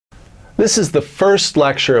This is the first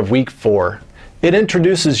lecture of week 4. It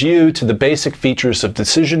introduces you to the basic features of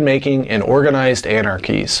decision-making in organized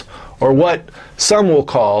anarchies, or what some will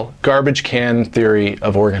call garbage can theory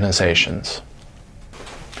of organizations.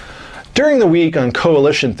 During the week on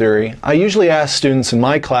coalition theory, I usually ask students in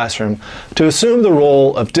my classroom to assume the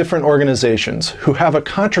role of different organizations who have a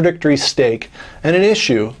contradictory stake in an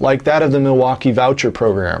issue like that of the Milwaukee voucher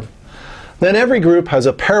program. Then every group has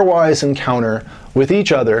a pairwise encounter with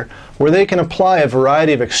each other where they can apply a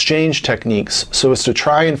variety of exchange techniques so as to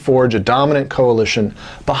try and forge a dominant coalition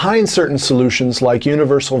behind certain solutions like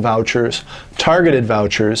universal vouchers, targeted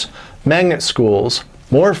vouchers, magnet schools,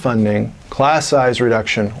 more funding, class size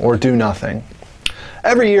reduction, or do nothing.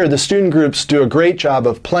 Every year, the student groups do a great job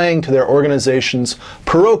of playing to their organization's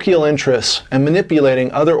parochial interests and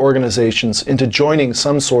manipulating other organizations into joining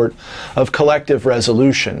some sort of collective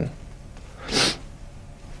resolution.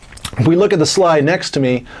 If we look at the slide next to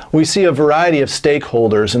me, we see a variety of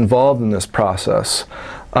stakeholders involved in this process.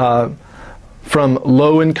 From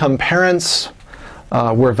low-income parents,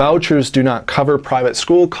 where vouchers do not cover private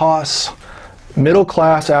school costs,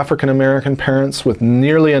 middle-class African-American parents with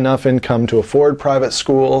nearly enough income to afford private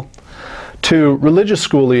school, to religious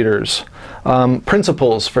school leaders,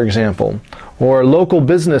 principals, for example, or local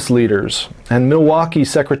business leaders, and Milwaukee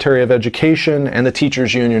Secretary of Education and the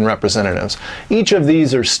Teachers Union representatives. Each of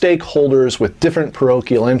these are stakeholders with different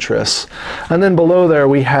parochial interests. And then below there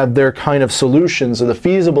we have their kind of solutions, or the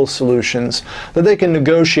feasible solutions, that they can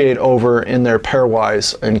negotiate over in their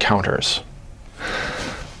pairwise encounters.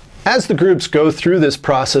 As the groups go through this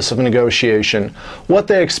process of negotiation, what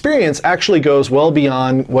they experience actually goes well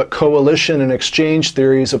beyond what coalition and exchange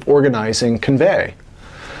theories of organizing convey.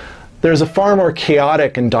 There's a far more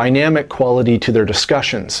chaotic and dynamic quality to their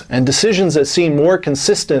discussions, and decisions that seem more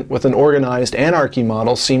consistent with an organized anarchy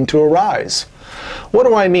model seem to arise. What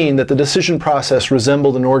do I mean that the decision process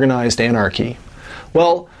resembled an organized anarchy?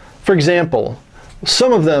 Well, for example,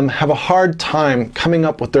 some of them have a hard time coming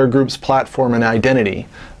up with their group's platform and identity.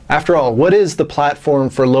 After all, what is the platform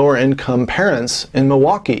for lower-income parents in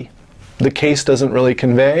Milwaukee? The case doesn't really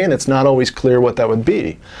convey, and it's not always clear what that would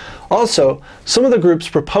be. Also, some of the group's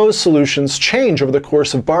proposed solutions change over the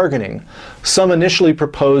course of bargaining. Some initially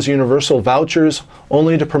propose universal vouchers,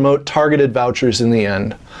 only to promote targeted vouchers in the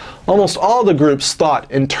end. Almost all the groups thought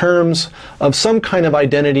in terms of some kind of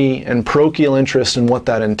identity and parochial interest in what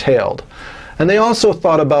that entailed. And they also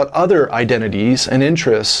thought about other identities and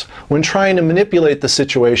interests when trying to manipulate the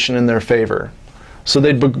situation in their favor. So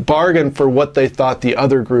they'd bargain for what they thought the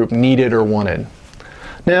other group needed or wanted.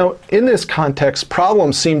 Now, in this context,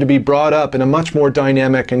 problems seem to be brought up in a much more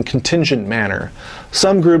dynamic and contingent manner.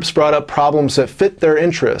 Some groups brought up problems that fit their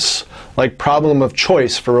interests, like problem of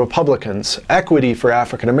choice for Republicans, equity for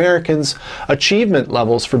African Americans, achievement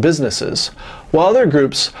levels for businesses, while other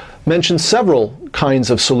groups mentioned several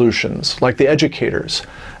kinds of solutions, like the educators,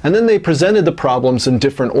 and then they presented the problems in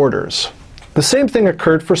different orders. The same thing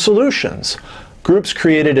occurred for solutions. Groups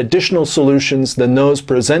created additional solutions than those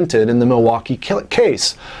presented in the Milwaukee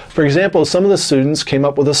case. For example, some of the students came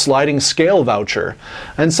up with a sliding scale voucher,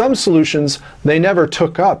 and some solutions they never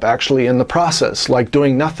took up actually in the process, like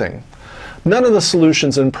doing nothing. None of the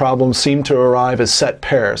solutions and problems seemed to arrive as set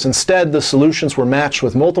pairs. Instead, the solutions were matched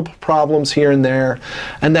with multiple problems here and there,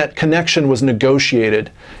 and that connection was negotiated.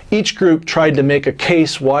 Each group tried to make a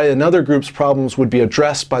case why another group's problems would be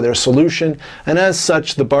addressed by their solution, and as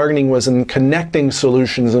such, the bargaining was in connecting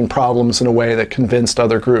solutions and problems in a way that convinced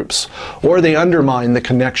other groups, or they undermined the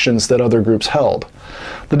connections that other groups held.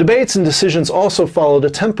 The debates and decisions also followed a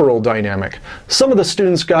temporal dynamic. Some of the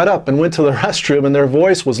students got up and went to the restroom, and their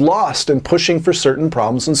voice was lost in pushing for certain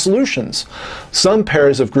problems and solutions. Some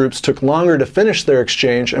pairs of groups took longer to finish their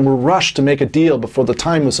exchange and were rushed to make a deal before the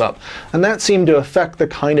time was up, and that seemed to affect the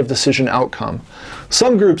kind of decision outcome.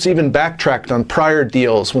 Some groups even backtracked on prior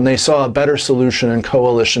deals when they saw a better solution and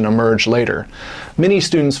coalition emerge later. Many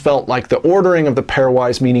students felt like the ordering of the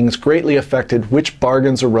pairwise meetings greatly affected which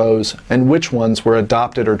bargains arose and which ones were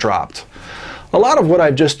adopted or dropped. A lot of what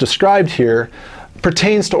I've just described here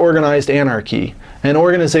pertains to organized anarchy and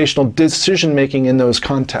organizational decision-making in those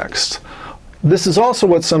contexts. This is also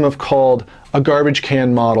what some have called a garbage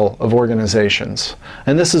can model of organizations,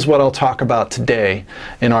 and this is what I'll talk about today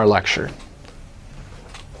in our lecture.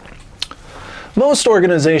 Most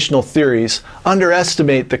organizational theories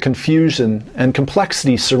underestimate the confusion and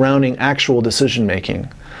complexity surrounding actual decision-making.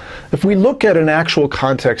 If we look at an actual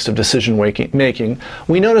context of decision-making,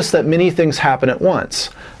 we notice that many things happen at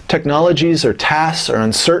once. Technologies or tasks are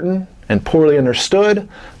uncertain and poorly understood,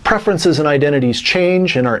 preferences and identities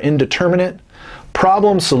change and are indeterminate,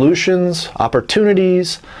 problem solutions,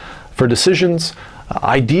 opportunities for decisions,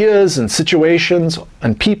 ideas and situations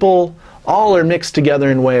and people all are mixed together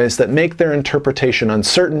in ways that make their interpretation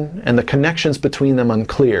uncertain and the connections between them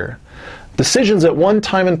unclear. Decisions at one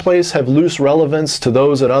time and place have loose relevance to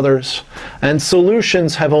those at others, and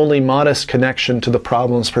solutions have only modest connection to the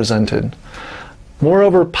problems presented.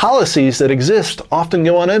 Moreover, policies that exist often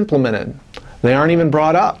go unimplemented. They aren't even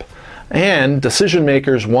brought up. And decision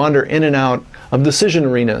makers wander in and out of decision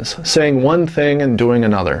arenas, saying one thing and doing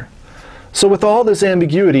another. So with all this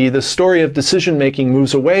ambiguity, the story of decision-making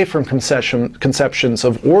moves away from conceptions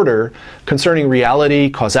of order concerning reality,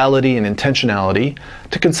 causality, and intentionality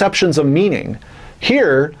to conceptions of meaning.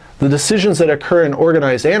 Here, the decisions that occur in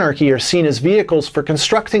organized anarchy are seen as vehicles for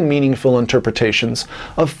constructing meaningful interpretations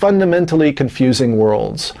of fundamentally confusing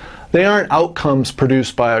worlds. They aren't outcomes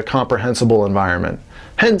produced by a comprehensible environment.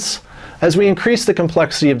 Hence, as we increase the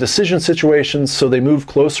complexity of decision situations so they move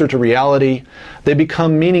closer to reality, they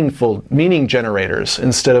become meaning generators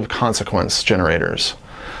instead of consequence generators.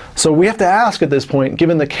 So we have to ask at this point,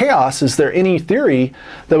 given the chaos, is there any theory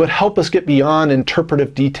that would help us get beyond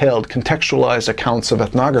interpretive, detailed, contextualized accounts of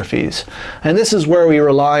ethnographies? And this is where we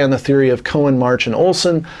rely on the theory of Cohen, March, and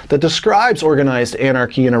Olson that describes organized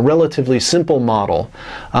anarchy in a relatively simple model.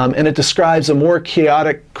 And it describes a more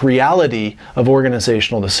chaotic reality of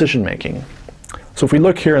organizational decision-making. So if we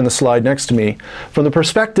look here in the slide next to me, from the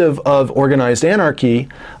perspective of organized anarchy,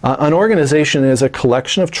 an organization is a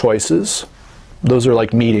collection of choices. Those are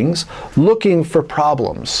like meetings, looking for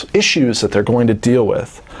problems, issues that they're going to deal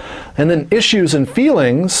with. And then issues and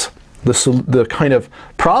feelings, the kind of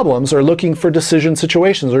problems, are looking for decision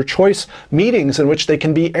situations or choice meetings in which they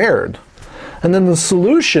can be aired. And then the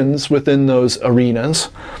solutions within those arenas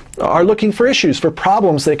are looking for issues, for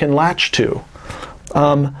problems they can latch to.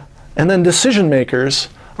 And then decision makers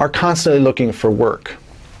are constantly looking for work.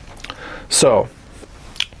 So,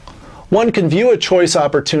 one can view a choice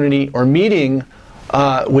opportunity or meeting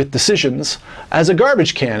with decisions as a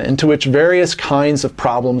garbage can into which various kinds of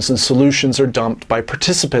problems and solutions are dumped by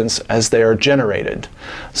participants as they are generated.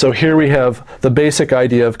 So here we have the basic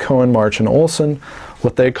idea of Cohen, March, and Olson,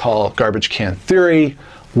 what they call garbage can theory,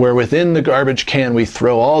 where within the garbage can we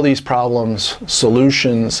throw all these problems,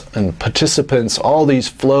 solutions, and participants, all these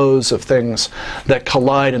flows of things that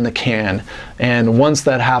collide in the can. And once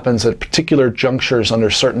that happens at particular junctures under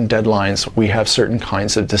certain deadlines, we have certain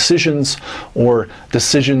kinds of decisions or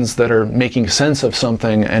decisions that are making sense of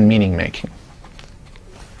something and meaning making.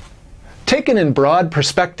 Taken in broad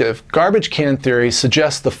perspective, garbage can theory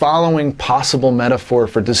suggests the following possible metaphor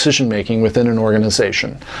for decision making within an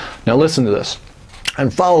organization. Now listen to this.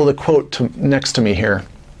 And follow the quote next to me here,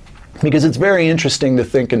 because it's very interesting to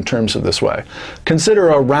think in terms of this way. Consider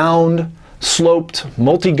a round, sloped,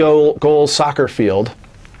 multi-goal soccer field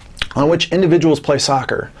on which individuals play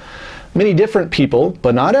soccer. Many different people,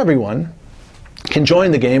 but not everyone, can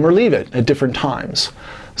join the game or leave it at different times.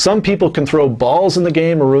 Some people can throw balls in the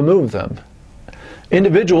game or remove them.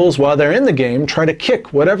 Individuals, while they're in the game, try to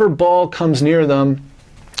kick whatever ball comes near them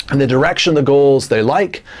in the direction of the goals they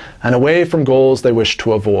like and away from goals they wish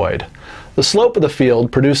to avoid. The slope of the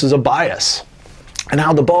field produces a bias in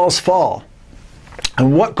how the balls fall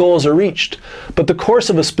and what goals are reached, but the course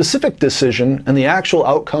of a specific decision and the actual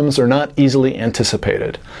outcomes are not easily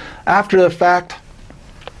anticipated. After the fact,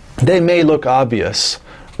 they may look obvious,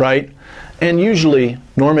 right? And usually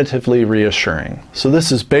normatively reassuring. So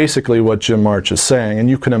this is basically what Jim March is saying, and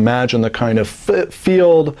you can imagine the kind of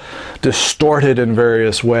field distorted in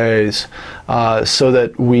various ways so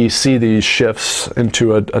that we see these shifts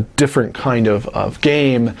into a different kind of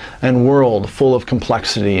game and world full of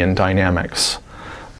complexity and dynamics.